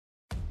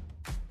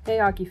Hey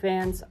hockey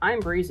fans,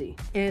 I'm Breezy.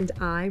 And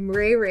I'm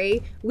Ray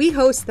Ray. We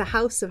host the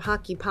House of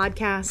Hockey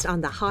podcast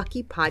on the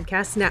Hockey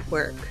Podcast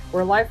Network.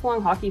 We're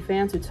lifelong hockey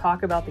fans who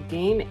talk about the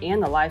game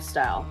and the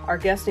lifestyle. Our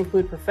guests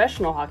include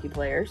professional hockey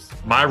players.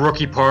 My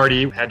rookie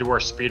party had to wear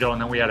Speedo,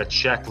 and then we had a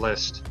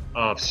checklist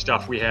of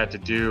stuff we had to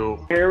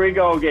do. Here we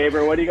go,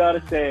 Gaber. What do you got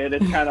to say? And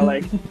it's kind of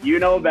like, you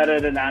know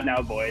better than that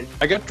now, boys.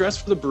 I got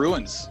dressed for the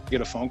Bruins.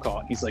 Get a phone call.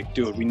 And he's like,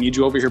 dude, we need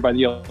you over here by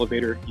the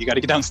elevator. You got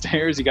to get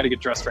downstairs. You got to get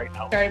dressed right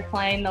now. Started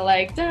playing the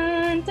like,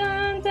 dun,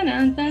 dun, dun,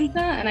 dun, dun,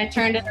 dun, and I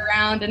turned it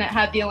around and it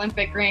had the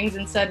Olympic rings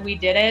and said, we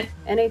did it.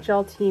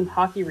 NHL team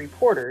hockey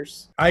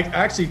reporters. I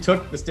actually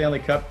took the Stanley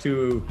Cup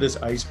to this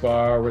ice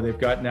bar where they've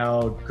got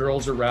now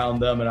girls around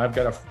them and I've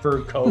got a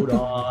fur coat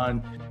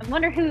on. I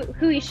wonder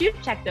who he shoot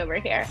checked over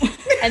here.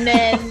 And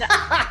then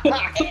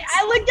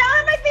I looked down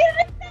at my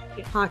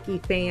feet. Hockey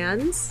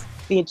fans.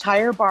 The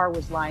entire bar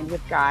was lined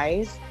with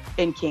guys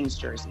in Kings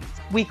jerseys.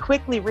 We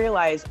quickly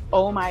realized,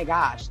 oh my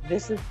gosh,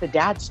 this is the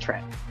dad's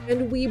trip.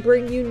 And we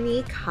bring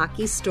unique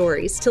hockey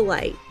stories to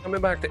light.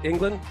 Coming back to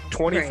England,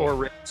 24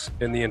 rinks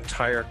in the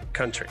entire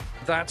country.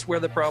 That's where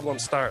the problem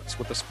starts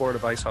with the sport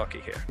of ice hockey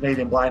here.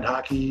 Canadian Blind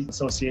Hockey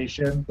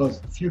Association,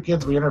 those few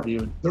kids we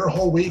interviewed, their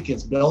whole week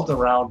is built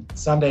around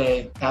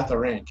Sunday at the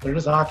rink. They're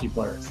just hockey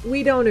players.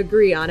 We don't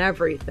agree on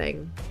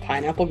everything.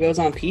 Pineapple goes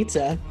on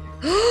pizza.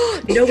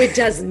 No, it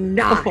does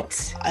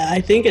not. I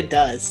think it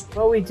does.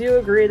 But we do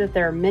agree that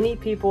there are many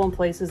people and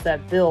places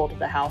that build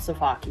the House of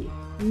Hockey.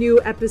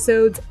 New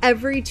episodes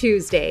every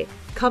Tuesday.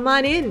 Come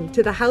on in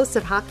to the House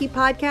of Hockey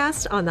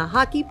podcast on the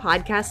Hockey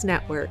Podcast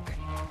Network.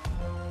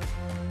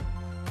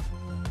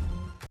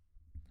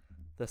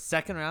 The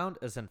second round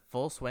is in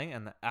full swing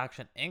and the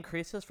action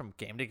increases from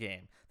game to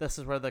game. This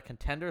is where the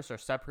contenders are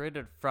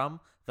separated from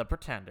the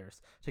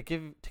pretenders. To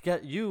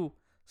get you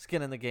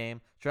skin in the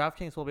game,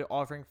 DraftKings will be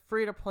offering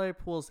free-to-play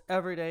pools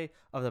every day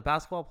of the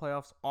basketball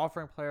playoffs,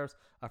 offering players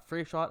a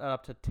free shot at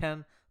up to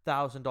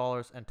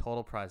 $10,000 in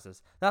total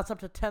prizes. That's up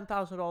to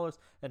 $10,000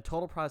 in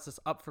total prizes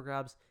up for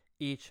grabs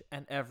each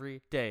and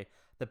every day.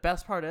 The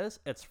best part is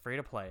it's free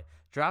to play.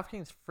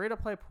 DraftKings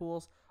free-to-play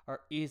pools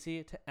are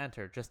easy to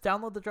enter. Just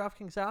download the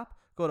DraftKings app,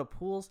 go to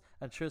pools,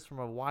 and choose from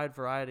a wide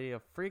variety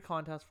of free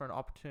contests for an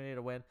opportunity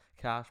to win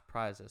cash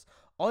prizes.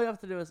 All you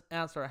have to do is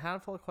answer a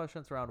handful of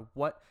questions around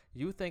what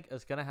you think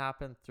is going to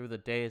happen through the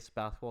day's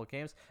basketball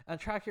games and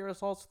track your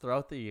results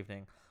throughout the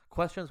evening.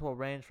 Questions will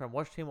range from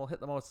which team will hit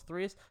the most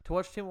threes to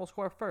which team will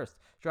score first.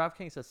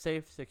 DraftKings is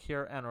safe,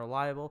 secure, and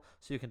reliable,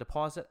 so you can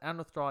deposit and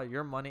withdraw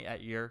your money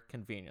at your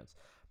convenience.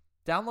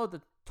 Download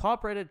the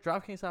top-rated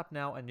DraftKings app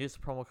now and use the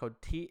promo code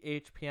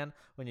THPN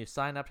when you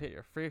sign up to get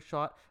your free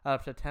shot at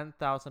up to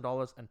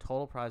 $10,000 in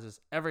total prizes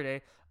every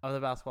day of the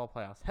basketball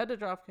playoffs. Head to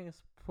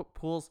DraftKings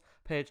Pools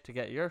page to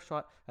get your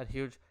shot at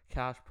huge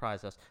cash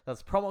prizes.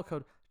 That's promo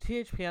code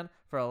THPN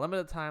for a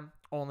limited time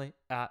only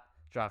at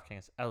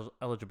DraftKings.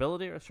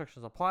 Eligibility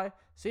restrictions apply.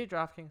 See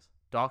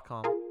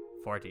DraftKings.com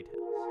for details.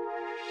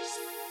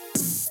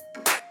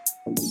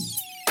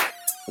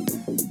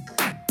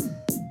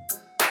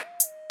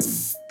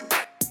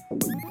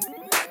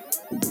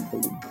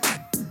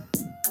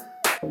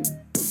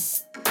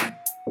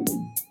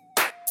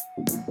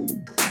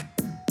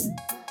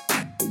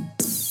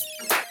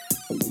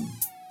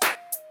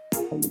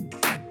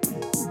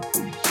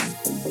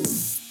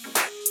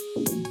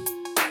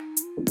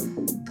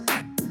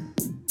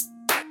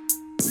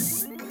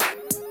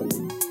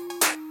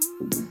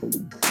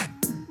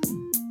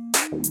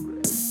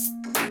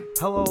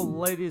 Hello,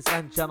 ladies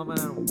and gentlemen,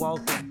 and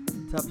welcome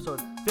to episode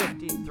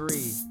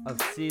 53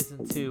 of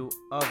Season 2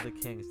 of The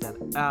King's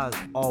Den, as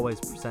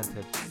always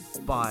presented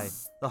by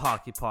the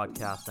Hockey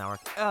Podcast Network.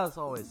 As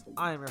always,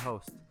 I am your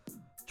host,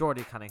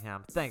 Jordy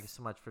Cunningham. Thank you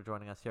so much for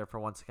joining us here for,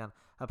 once again,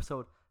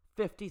 episode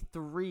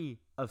 53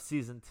 of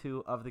Season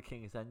 2 of The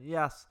King's Den.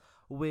 Yes,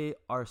 we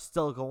are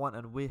still going,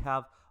 and we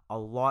have a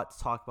lot to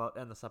talk about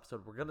in this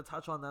episode. We're going to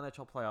touch on the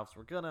NHL playoffs.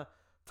 We're going to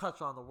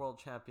touch on the World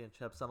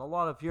Championships and a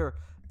lot of your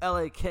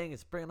LA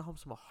Kings bringing home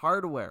some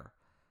hardware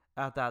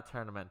at that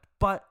tournament.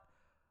 But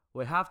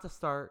we have to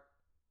start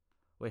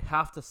with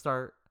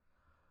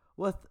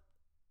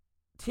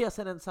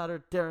TSN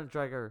insider Darren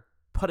Dreger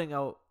putting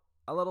out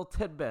a little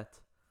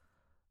tidbit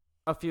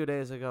a few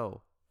days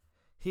ago.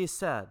 He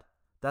said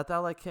that the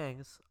LA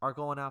Kings are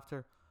going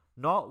after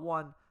not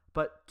one,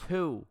 but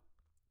two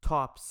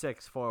top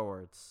six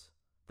forwards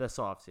this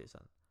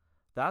offseason.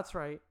 That's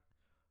right,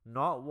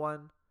 not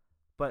one,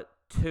 but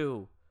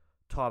two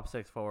top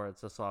six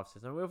forwards this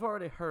offseason. We've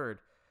already heard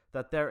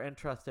that they're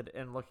interested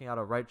in looking at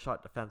a right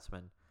shot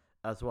defenseman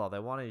as well. They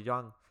want a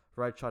young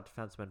right shot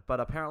defenseman, but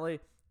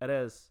apparently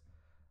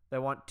they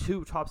want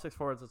two top six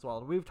forwards as well.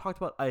 And we've talked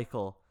about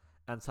Eichel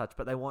and such,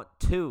 but they want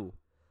two.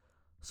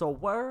 So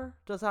where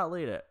does that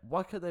lead it?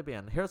 What could they be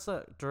in? Here's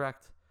a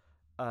direct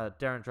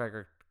Darren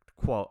Dreger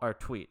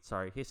tweet.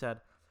 He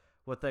said,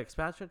 with the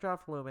expansion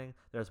draft looming,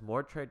 there's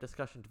more trade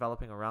discussion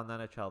developing around the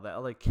NHL. The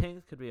LA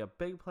Kings could be a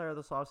big player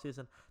this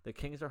offseason. The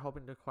Kings are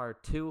hoping to acquire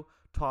two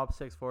top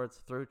six forwards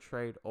through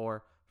trade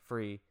or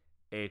free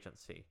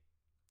agency.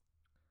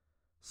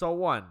 So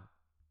one,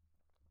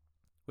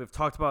 We've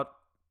talked about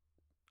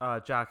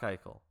Jack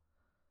Eichel.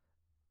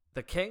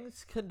 The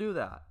Kings can do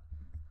that.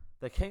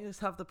 The Kings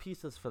have the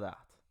pieces for that.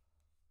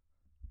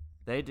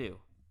 They do.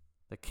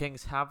 The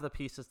Kings have the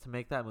pieces to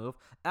make that move,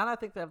 and I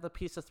think they have the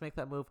pieces to make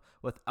that move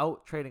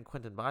without trading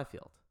Quinton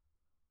Byfield.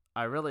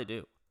 I really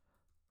do.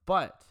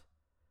 But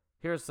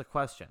here's the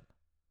question.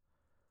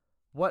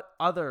 What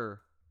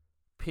other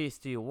piece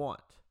do you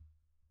want?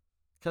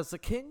 Because the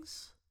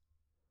Kings,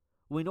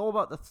 we know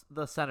about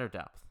the center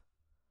depth.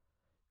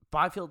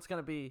 Byfield's going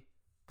to be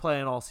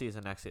playing all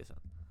season next season.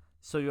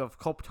 So you have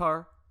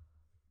Kopitar,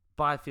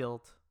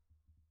 Byfield,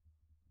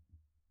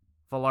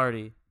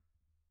 Velarde,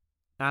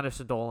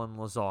 Anderson Dolan,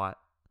 Lizotte,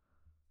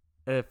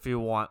 if you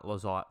want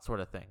Lizotte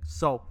sort of thing.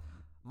 So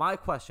my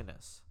question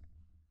is,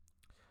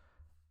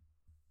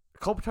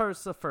 Kopitar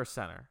is the first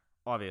center,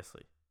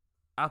 obviously.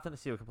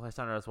 Athanasiou can play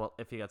center as well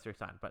if he gets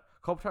re-signed, but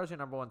Kopitar is your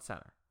number one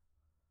center.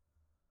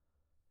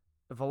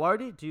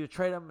 Velarde, do you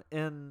trade him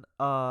in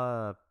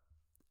an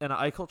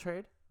Eichel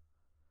trade?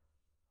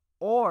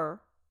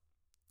 Or,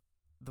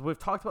 we've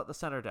talked about the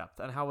center depth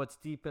and how it's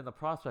deep in the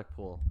prospect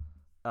pool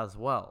as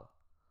well.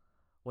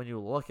 When you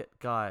look at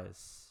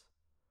guys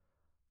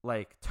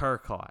like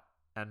Turcotte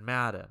and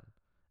Madden,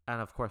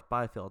 and of course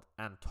Byfield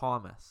and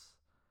Thomas.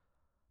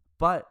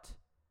 But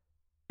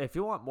if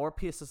you want more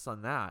pieces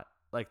on that,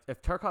 like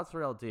if Turcotte's the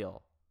real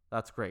deal,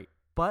 that's great.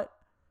 But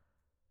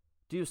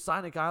do you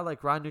sign a guy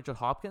like Ryan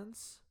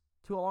Nugent-Hopkins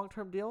to a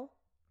long-term deal?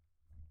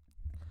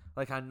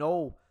 Like I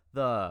know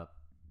the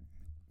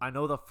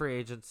free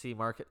agency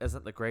market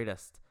isn't the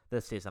greatest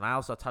this season. I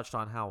also touched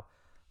on how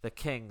the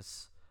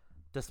Kings,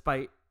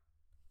 despite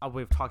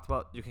we've talked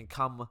about, you can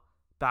come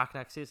back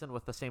next season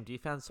with the same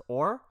defense,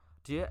 or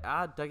do you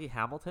add Dougie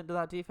Hamilton to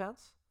that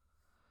defense?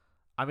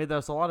 I mean,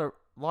 there's a lot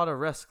of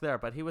risk there,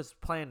 but he was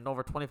playing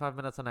over 25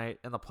 minutes a night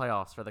in the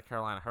playoffs for the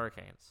Carolina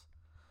Hurricanes.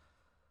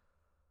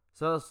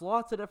 So there's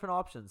lots of different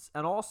options,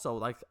 and also,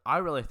 like, I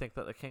really think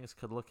that the Kings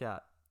could look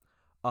at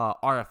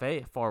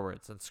RFA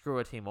forwards and screw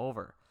a team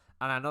over.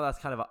 And I know that's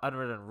kind of an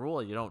unwritten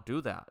rule; you don't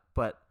do that,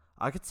 but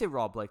I could see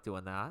Rob Blake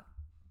doing that.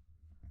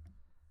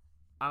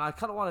 And I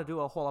kind of want to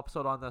do a whole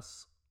episode on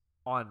this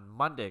on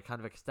Monday,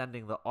 kind of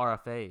extending the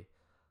RFA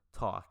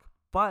talk.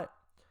 But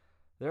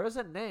there is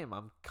a name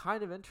I'm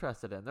kind of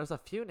interested in. There's a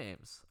few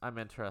names I'm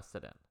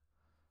interested in.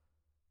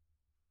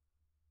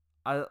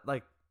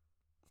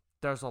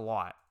 There's a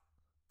lot.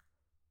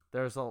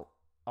 There's a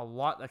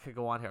lot that could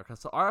go on here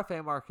because the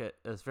RFA market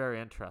is very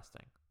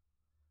interesting.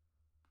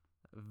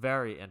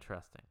 Very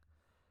interesting.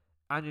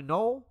 And you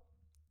know,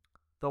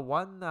 the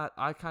one that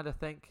I kind of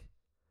think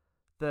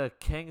the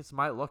Kings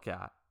might look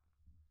at,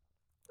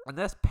 and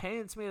this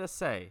pains me to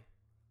say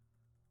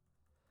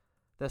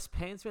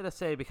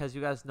because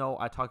you guys know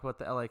I talk about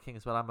the LA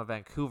Kings, but I'm a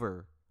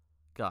Vancouver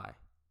guy.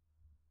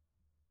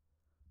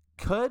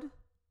 Could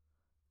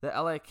the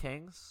LA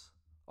Kings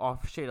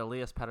offer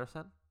Elias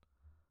Pettersson?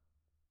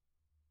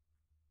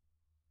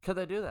 Could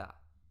they do that?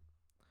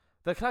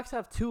 The Canucks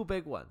have two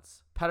big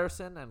ones,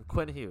 Pettersson and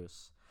Quinn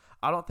Hughes.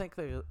 I don't think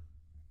the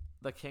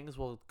Kings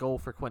will go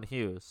for Quinn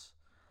Hughes,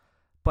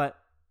 but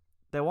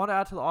they want to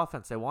add to the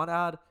offense. They want to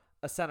add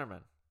a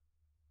centerman.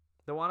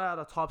 They want to add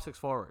a top six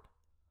forward.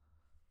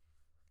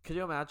 Could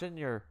you imagine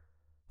your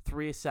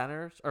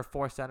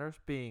four centers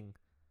being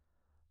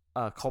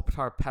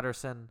Kopitar,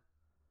 Pettersson,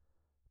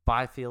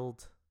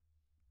 Byfield,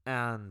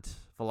 and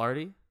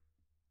Velarde?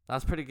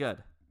 That's pretty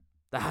good.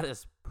 That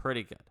is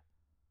pretty good.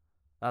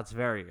 That's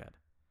very good.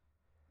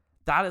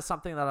 That is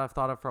something that I've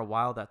thought of for a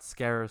while that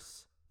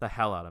scares the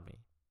hell out of me.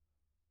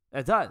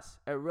 It does.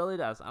 It really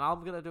does. And I'm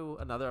going to do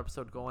another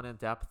episode going in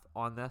depth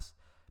on this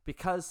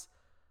because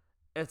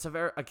it's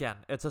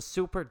a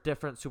super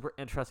different, super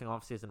interesting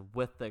offseason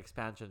with the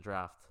expansion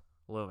draft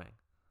looming.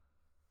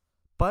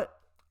 But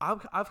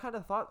I've kind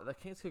of thought that the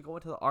Kings could go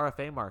into the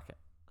RFA market.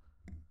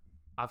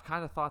 I've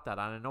kind of thought that,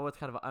 and I know it's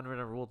kind of an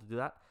unwritten rule to do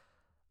that.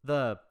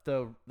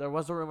 There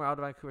was a rumor out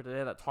of Vancouver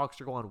today that talks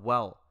are going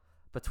well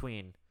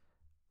between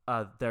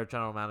their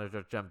general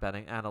manager Jim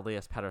Benning and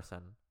Elias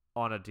Pettersson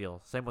on a deal.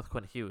 Same with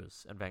Quinn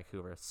Hughes in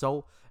Vancouver.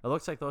 So it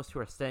looks like those two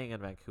are staying in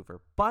Vancouver.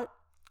 But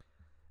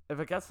if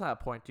it gets to that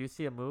point, do you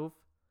see a move?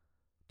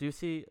 Do you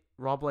see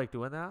Rob Blake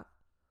doing that?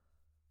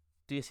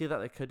 Do you see that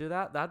they could do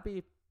that? That'd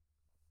be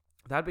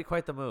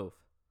quite the move.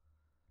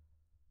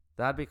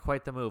 That'd be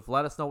quite the move.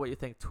 Let us know what you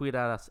think. Tweet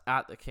at us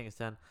at the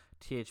Kingston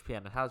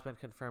THPN. It has been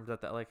confirmed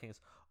that the LA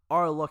Kings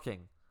are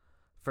looking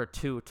for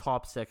two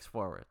top six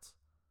forwards.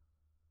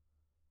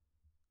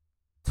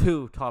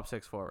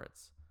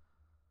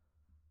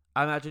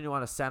 I imagine you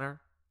want a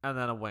center and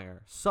then a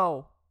winger.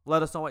 So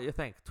let us know what you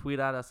think. Tweet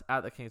at us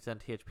at the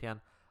Kingston THPN.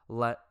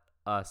 Let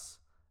us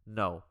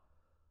know.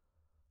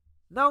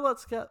 Now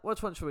let's go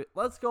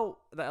the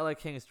LA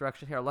Kings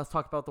direction here. Let's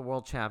talk about the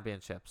World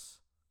Championships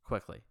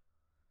quickly.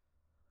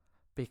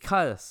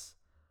 Because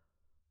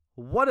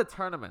what a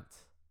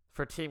tournament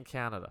for Team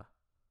Canada.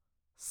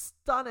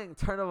 Stunning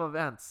turn of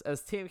events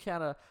as Team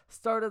Canada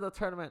started the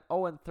tournament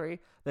 0-3.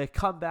 They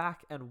come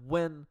back and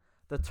win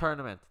the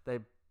tournament.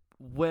 They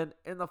win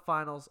in the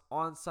finals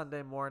on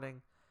Sunday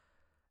morning.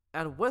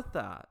 And with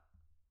that,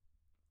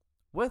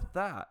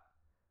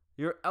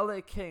 your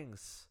LA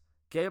Kings,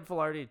 Gabe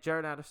Vilardi,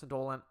 Jared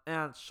Anderson-Dolan,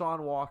 and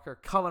Sean Walker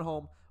coming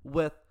home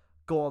with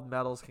gold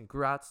medals.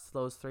 Congrats to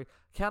those three.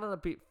 Canada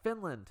beat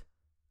Finland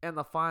in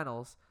the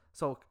finals.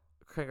 So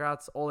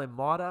congrats Ole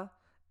Mata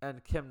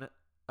and Kim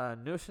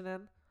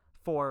Nushinen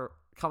for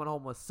coming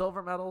home with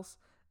silver medals.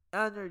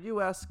 And your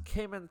U.S.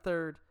 came in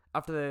third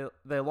after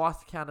they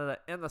lost to Canada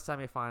in the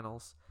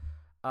semifinals.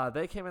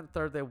 They came in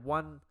third. They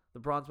won the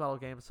bronze medal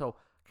game. So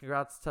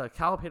congrats to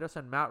Cal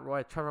Peterson, Matt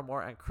Roy, Trevor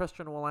Moore, and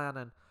Christian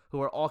Wolanin,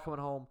 who are all coming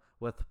home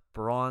with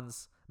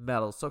bronze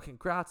medals. So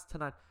congrats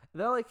tonight.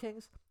 The LA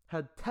Kings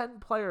had 10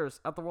 players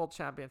at the World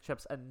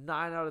Championships, and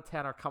 9 out of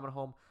 10 are coming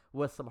home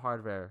with some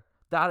hardware.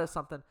 That is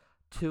something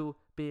to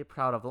be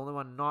proud of. The only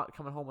one not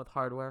coming home with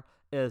hardware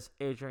is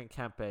Adrian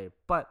Kempe.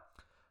 But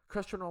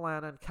Christian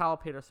Wolanin, Cal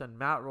Peterson,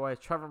 Matt Roy,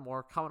 Trevor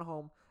Moore coming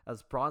home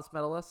as bronze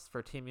medalists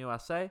for Team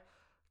USA.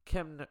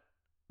 Kim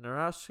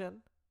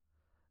Nushkin.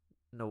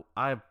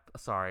 I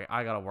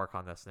gotta work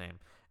on this name.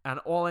 And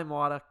Ole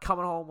Mata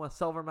coming home with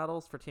silver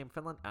medals for Team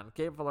Finland. And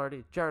Gabe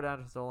Vilardi, Jared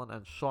Anderson-Dolan,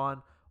 and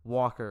Sean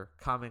Walker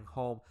coming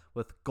home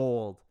with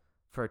gold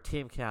for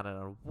Team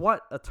Canada.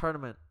 What a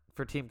tournament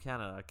for Team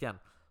Canada. Again,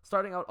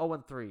 starting out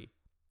 0-3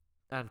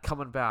 and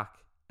coming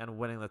back and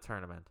winning the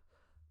tournament.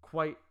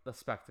 Quite the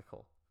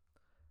spectacle.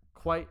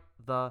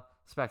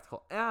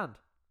 And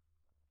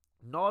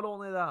not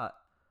only that,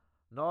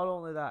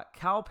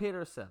 Cal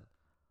Peterson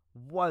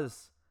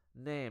was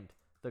named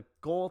the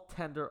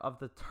goaltender of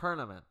the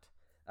tournament,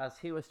 as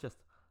he was just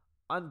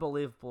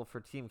unbelievable for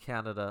Team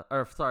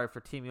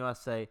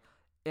USA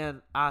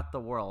at the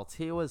Worlds.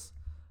 He was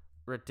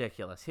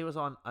ridiculous. He was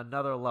on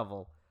another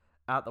level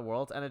at the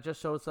Worlds, and it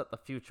just shows that the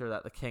future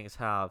that the Kings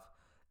have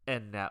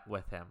in net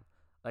with him.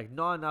 Like,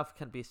 not enough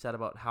can be said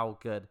about how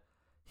good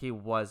he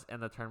was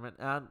in the tournament,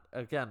 and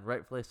again,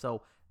 rightfully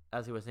so,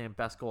 as he was named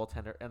best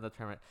goaltender in the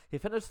tournament. He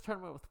finished the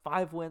tournament with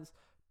 5 wins,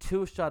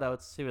 2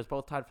 shutouts. He was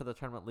both tied for the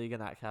tournament league in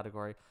that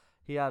category.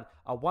 He had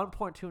a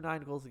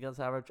 1.29 goals against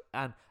average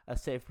and a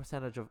save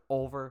percentage of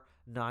over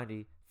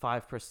 95%.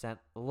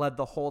 Led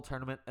the whole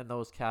tournament in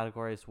those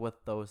categories with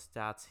those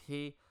stats.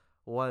 He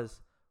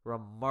was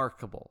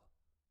remarkable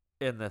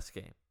in this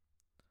game.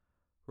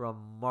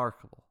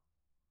 Remarkable.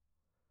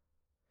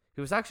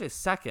 He was actually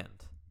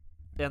second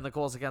in the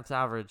goals against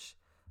average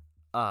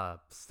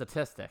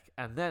statistic.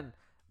 And then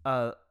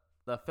the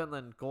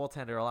Finland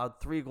goaltender allowed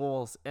 3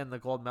 goals in the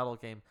gold medal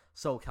game.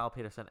 So Cal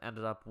Peterson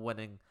ended up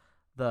winning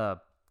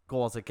the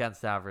goals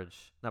against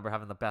average number,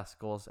 having the best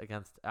goals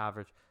against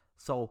average.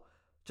 So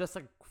just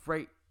a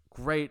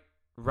great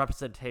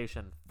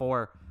representation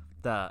for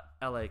the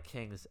LA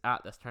Kings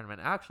at this tournament.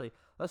 Actually,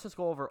 let's just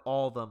go over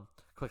all of them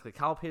quickly.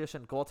 Cal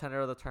Peterson,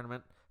 goaltender of the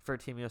tournament for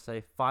Team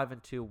USA,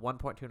 5-2,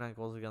 1.29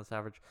 goals against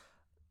average,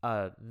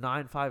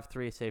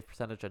 9.53 save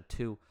percentage, and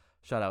 2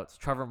 shutouts.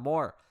 Trevor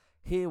Moore,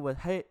 he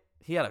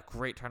had a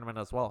great tournament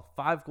as well.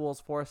 5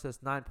 goals, 4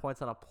 assists, 9 points,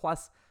 and a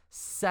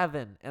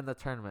 +7 in the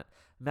tournament.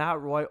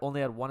 Matt Roy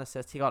only had 1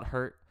 assist. He got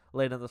hurt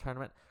late in the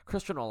tournament.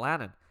 Christian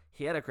Wolanin,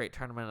 he had a great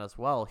tournament as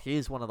well.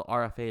 He's one of the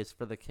RFAs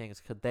for the Kings.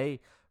 Could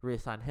they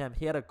re-sign him?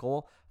 He had a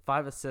goal,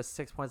 5 assists,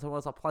 6 points, and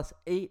was a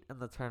 +8 in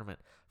the tournament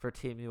for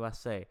Team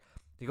USA.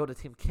 You go to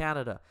Team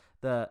Canada.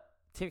 The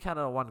Team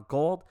Canada won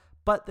gold,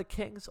 but the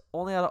Kings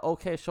only had an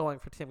okay showing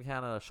for Team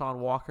Canada.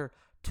 Sean Walker,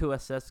 2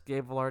 assists.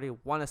 Gabe Vilardi,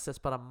 1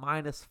 assist, but a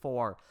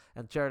 -4.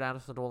 And Jared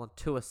Anderson-Dolan,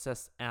 2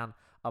 assists and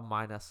a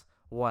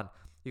 -1.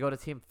 You go to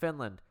Team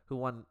Finland, who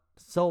won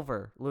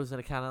silver, losing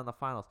to Canada in the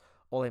finals.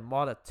 Ole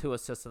Mata, 2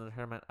 assists in the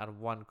tournament and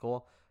 1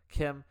 goal.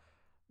 Kim,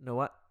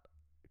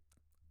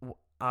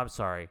 I'm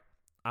sorry.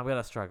 I'm going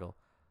to struggle.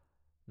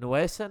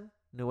 Nuesen,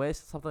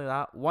 something like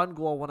that. 1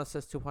 goal, 1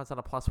 assist, 2 points, and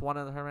a +1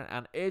 in the tournament.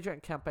 And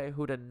Adrian Kempe,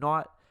 who did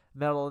not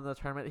medal in the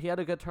tournament. He had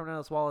a good tournament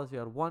as well, as he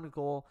had 1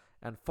 goal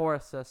and 4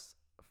 assists,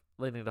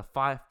 leading to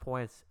 5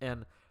 points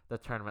in the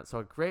tournament. So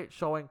a great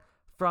showing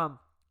from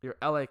your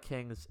LA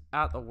Kings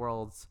at the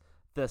Worlds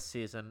this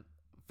season.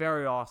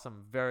 Very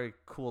awesome, very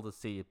cool to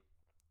see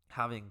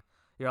having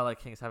your LA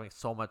Kings having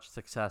so much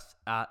success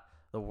at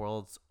the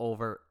Worlds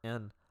over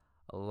in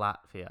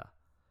Latvia.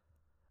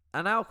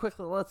 And now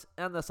quickly, let's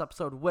end this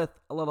episode with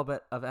a little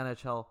bit of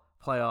NHL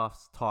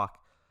playoffs talk.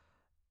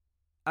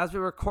 As we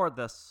record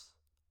this,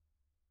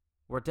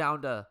 we're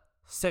down to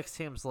 6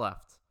 teams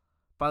left.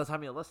 By the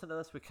time you listen to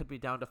this, we could be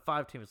down to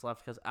 5 teams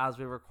left, because as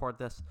we record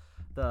this,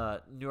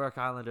 the New York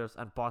Islanders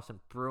and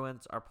Boston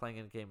Bruins are playing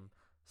in Game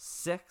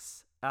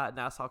 6 at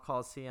Nassau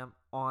Coliseum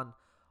on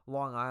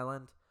Long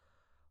Island.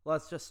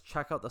 Let's just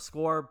check out the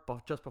score.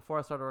 But just before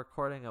I started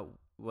recording, it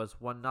was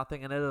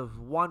 1-0, and it is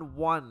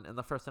 1-1 in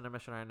the first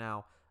intermission right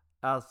now,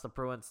 as the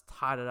Bruins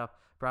tied it up.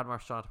 Brad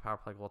Marchand power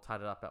play goal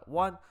tied it up at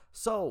 1.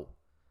 So,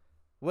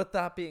 with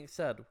that being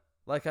said,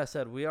 like I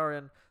said, we are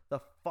in the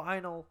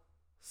final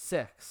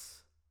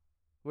 6.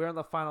 We're in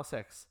the final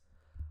 6.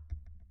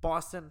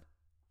 Boston,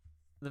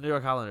 the New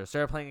York Islanders,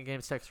 they're playing in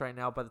Game 6 right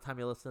now. By the time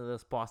you listen to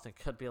this, Boston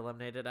could be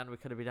eliminated, and we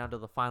could be down to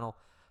the final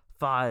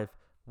 5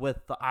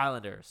 with the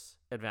Islanders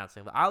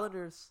advancing. The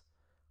Islanders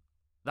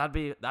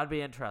that'd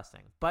be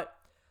interesting. But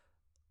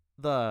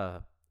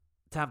the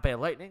Tampa Bay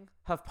Lightning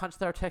have punched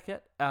their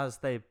ticket as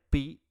they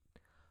beat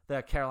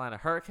the Carolina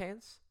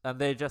Hurricanes, and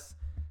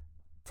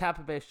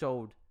Tampa Bay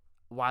showed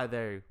why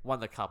they won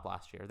the cup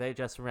last year. They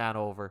just ran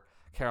over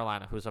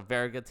Carolina, who's a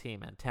very good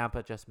team, and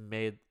Tampa just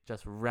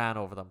ran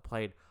over them,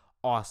 played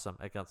awesome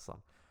against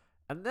them.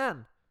 And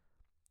then,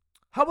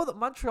 how about the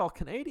Montreal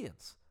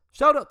Canadiens?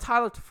 Shout out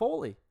Tyler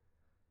Toffoli.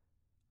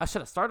 I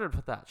should have started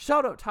with that.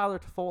 Shout out Tyler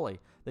Toffoli,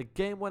 the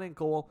game-winning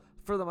goal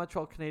for the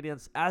Montreal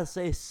Canadiens as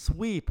they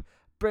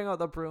bring out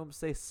the brooms,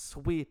 they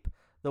sweep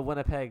the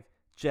Winnipeg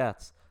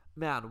Jets.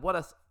 Man, what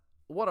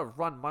a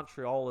run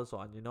Montreal is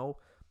on, you know?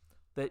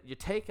 That you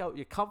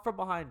come from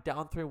behind,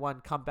 down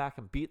 3-1, come back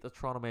and beat the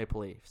Toronto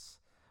Maple Leafs,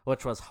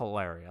 which was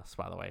hilarious,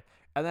 by the way.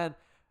 And then,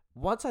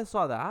 once I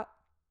saw that,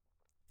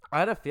 I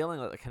had a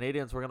feeling that the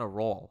Canadiens were going to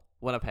roll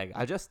Winnipeg.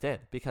 I just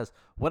did, because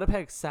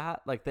Winnipeg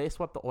sat, they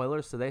swept the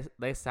Oilers, so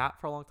they sat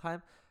for a long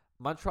time.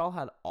 Montreal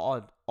had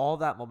all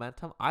that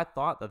momentum. I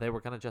thought that they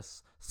were going to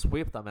just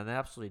sweep them, and they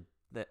absolutely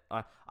did.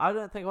 I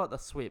didn't think about the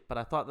sweep, but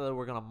I thought that they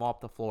were going to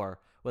mop the floor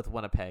with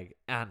Winnipeg,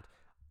 and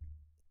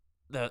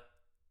the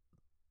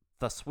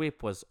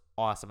sweep was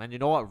awesome. And you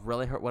know what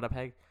really hurt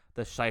Winnipeg?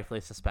 The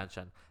Scheifele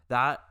suspension.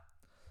 That,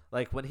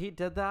 when he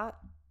did that,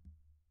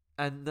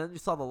 and then you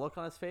saw the look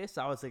on his face,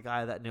 that was the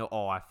guy that knew,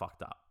 oh, I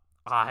fucked up.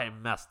 I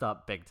messed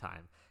up big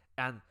time.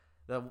 And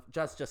the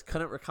Jets just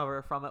couldn't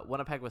recover from it.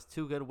 Winnipeg was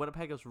too good.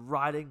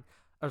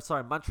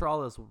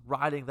 Montreal is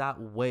riding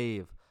that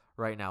wave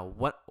right now.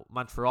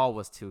 Montreal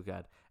was too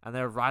good. And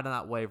they're riding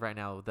that wave right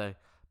now. The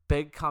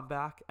big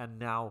comeback, and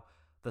now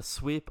the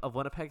sweep of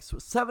Winnipeg.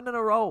 7 in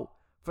a row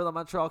for the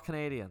Montreal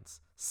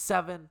Canadiens.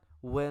 7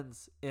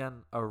 wins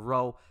in a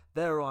row.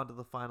 They're on to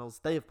the finals.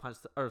 To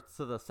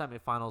the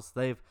semifinals.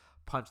 They've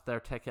punched their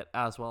ticket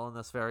as well in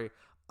this very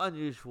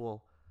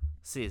unusual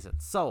season.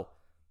 So,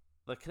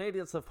 the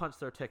Canadiens have punched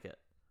their ticket.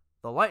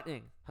 The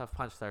Lightning have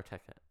punched their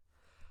ticket.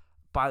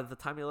 By the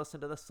time you listen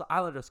to this, the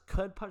Islanders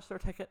could punch their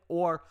ticket,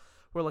 or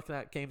we're looking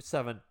at Game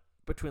 7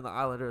 between the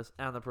Islanders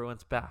and the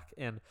Bruins back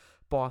in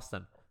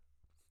Boston.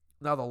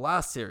 Now, the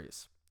last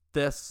series,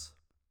 this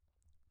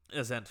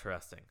is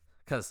interesting,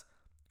 because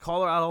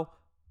Colorado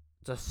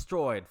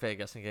destroyed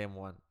Vegas in Game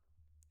 1,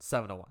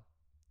 7-1.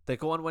 They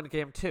go and win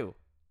Game 2.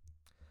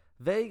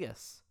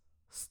 Vegas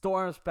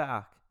storms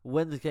back,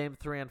 wins Game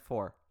 3 and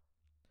 4.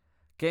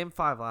 Game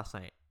 5 last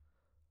night.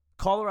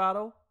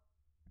 Colorado,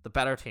 the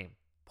better team,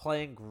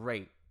 playing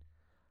great.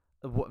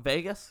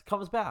 Vegas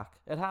comes back.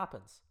 It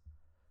happens.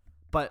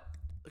 But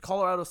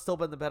Colorado's still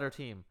been the better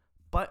team.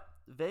 But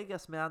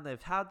Vegas, man,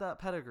 they've had that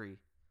pedigree.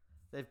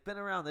 They've been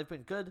around. They've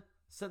been good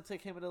since they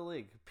came into the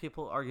league.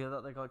 People argue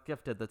that they got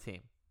gifted the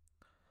team.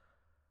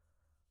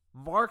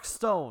 Mark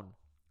Stone,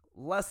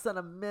 less than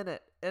a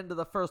minute into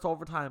the first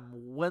overtime,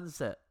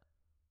 wins it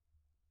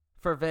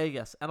for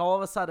Vegas. And all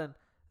of a sudden,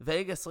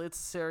 Vegas leads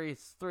the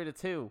series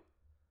 3-2.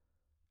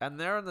 And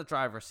they're in the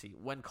driver's seat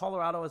when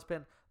Colorado has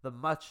been the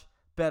much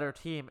better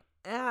team.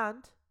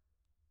 And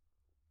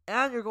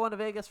you're going to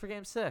Vegas for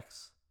Game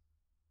 6.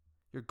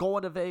 You're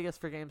going to Vegas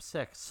for Game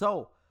 6.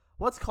 So,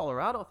 what's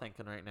Colorado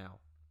thinking right now?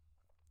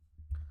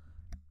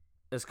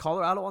 Is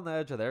Colorado on the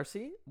edge of their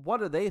seat?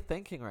 What are they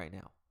thinking right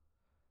now?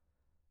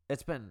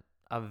 It's been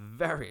a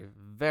very,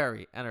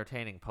 very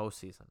entertaining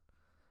postseason.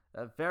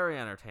 A very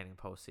entertaining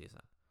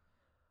postseason.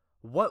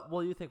 What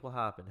will you think will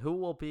happen? Who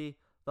will be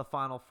the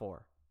Final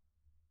Four?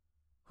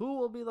 Who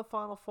will be the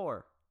Final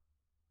Four?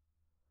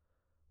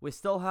 We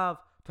still have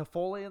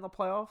Toffoli in the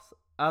playoffs.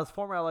 As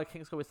former LA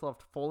Kings go, we still have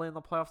Toffoli in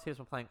the playoffs. He's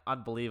been playing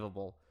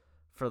unbelievable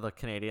for the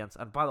Canadiens.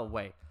 And by the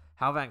way,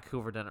 how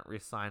Vancouver didn't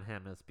re-sign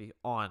him is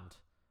beyond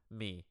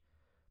me.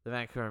 The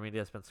Vancouver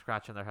media has been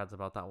scratching their heads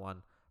about that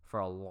one for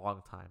a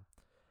long time.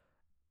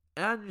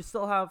 And you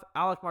still have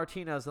Alec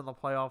Martinez in the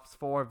playoffs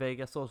for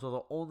Vegas. Those are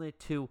the only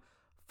two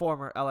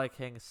former LA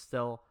Kings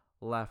still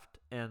left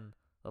in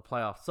the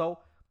playoffs. So,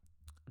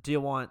 do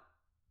you want...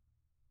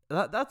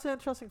 That's an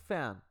interesting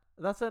fan.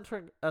 That's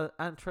an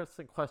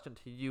interesting question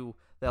to you,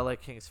 the LA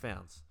Kings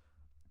fans.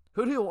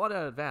 Who do you want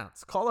to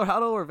advance,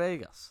 Colorado or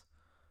Vegas?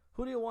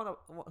 Who do you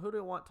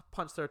want to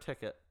punch their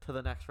ticket to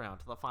the next round,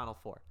 to the Final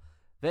Four?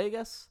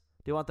 Vegas?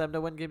 Do you want them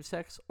to win Game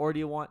 6, or do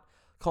you want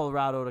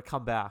Colorado to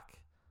come back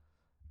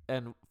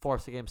and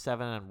force a Game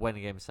 7 and win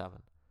Game 7?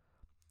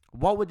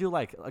 What would you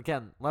like?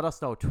 Again, let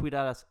us know. Tweet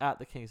at us at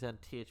the Kings End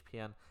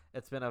THPN.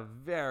 It's been a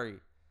very,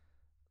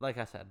 like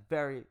I said,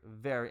 very,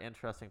 very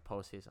interesting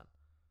postseason.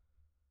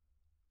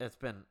 It's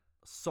been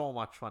so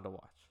much fun to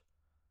watch.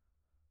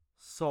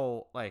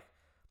 So,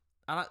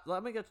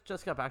 let me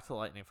just get back to the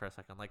Lightning for a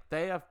second.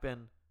 They have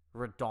been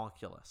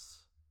redonkulous.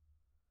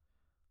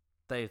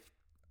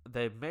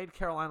 They've made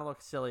Carolina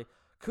look silly.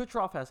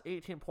 Kucherov has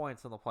 18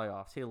 points in the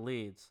playoffs. He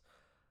leads.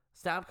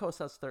 Stamkos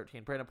has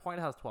 13. Brayden Point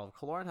has 12.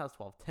 Killorn has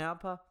 12.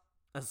 Tampa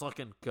is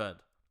looking good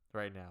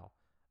right now.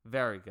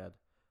 Very good.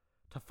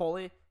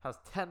 Toffoli has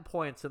 10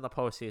 points in the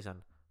postseason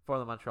for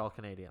the Montreal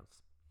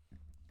Canadiens.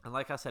 And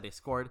like I said, he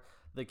scored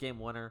the game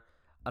winner.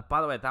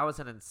 By the way, that was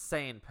an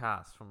insane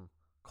pass from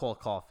Cole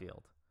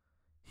Caulfield.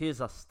 he's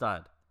a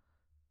stud.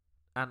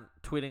 And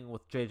tweeting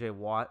with JJ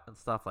Watt and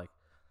stuff, like,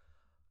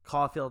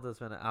 Caulfield has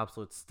been an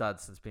absolute stud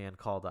since being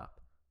called up.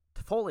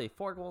 Toffoli,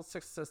 4 goals,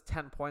 6 assists,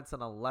 10 points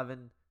in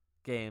 11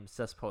 games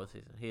this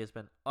postseason. He has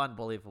been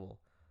unbelievable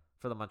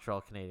for the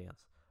Montreal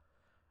Canadiens.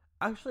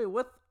 Actually,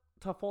 with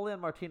Toffoli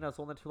and Martinez,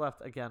 only 2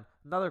 left, again,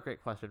 another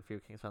great question for you,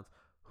 Kings fans.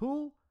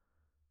 Who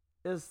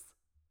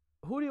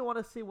do you want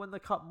to see win the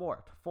Cup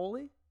more,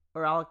 Toffoli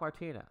or Alec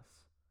Martinez?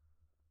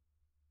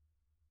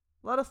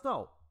 Let us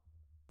know.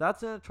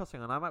 That's an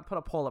interesting one. I might put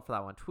a poll up for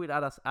that one. Tweet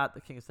at us at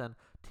the Kingston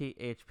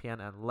THPN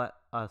and let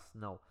us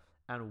know.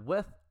 And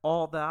with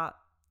all that,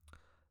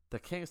 the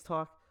Kings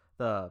talk,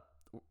 the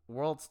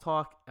Worlds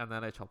talk, and the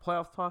NHL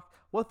playoffs talk,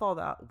 with all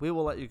that, we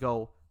will let you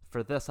go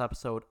for this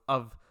episode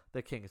of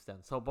the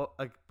Kingston. So,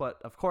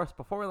 but of course,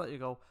 before we let you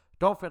go,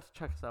 don't forget to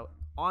check us out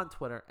on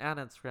Twitter and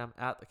Instagram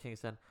at the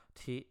Kingston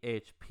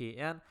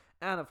THPN.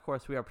 And of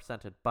course, we are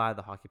presented by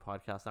the Hockey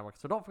Podcast Network.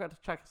 So don't forget to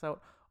check us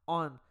out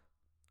on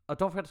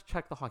don't forget to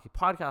check the Hockey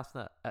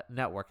Podcast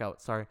Network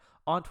out,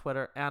 on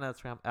Twitter and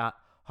Instagram at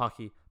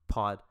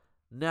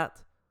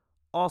HockeyPodNet.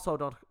 Also,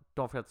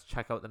 don't forget to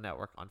check out the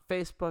network on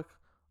Facebook,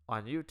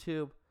 on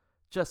YouTube.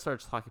 Just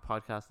search the Hockey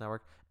Podcast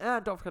Network.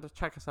 And don't forget to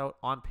check us out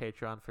on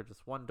Patreon for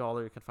just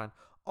 $1. You can find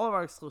all of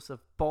our exclusive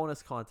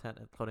bonus content,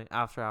 including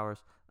after hours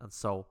and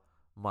so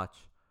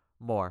much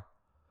more.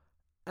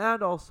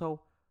 And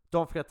also,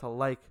 don't forget to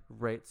like,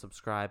 rate,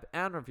 subscribe,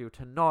 and review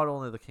to not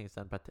only the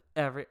Kingston, but to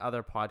every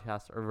other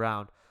podcast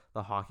around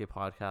the Hockey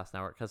Podcast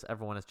Network, because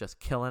everyone is just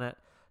killing it,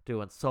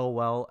 doing so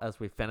well as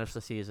we finish the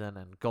season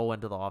and go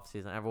into the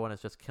offseason. Everyone is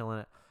just killing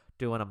it,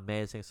 doing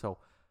amazing. So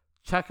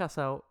check us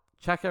out.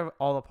 Check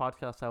all the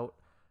podcasts out.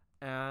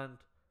 And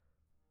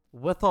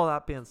with all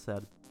that being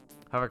said,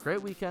 have a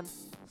great weekend.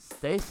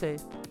 Stay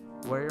safe.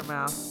 Wear your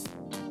mask.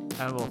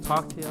 And we'll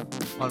talk to you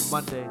on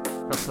Monday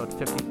for episode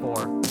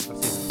 54 of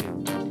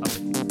season 2 of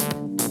the Kingston.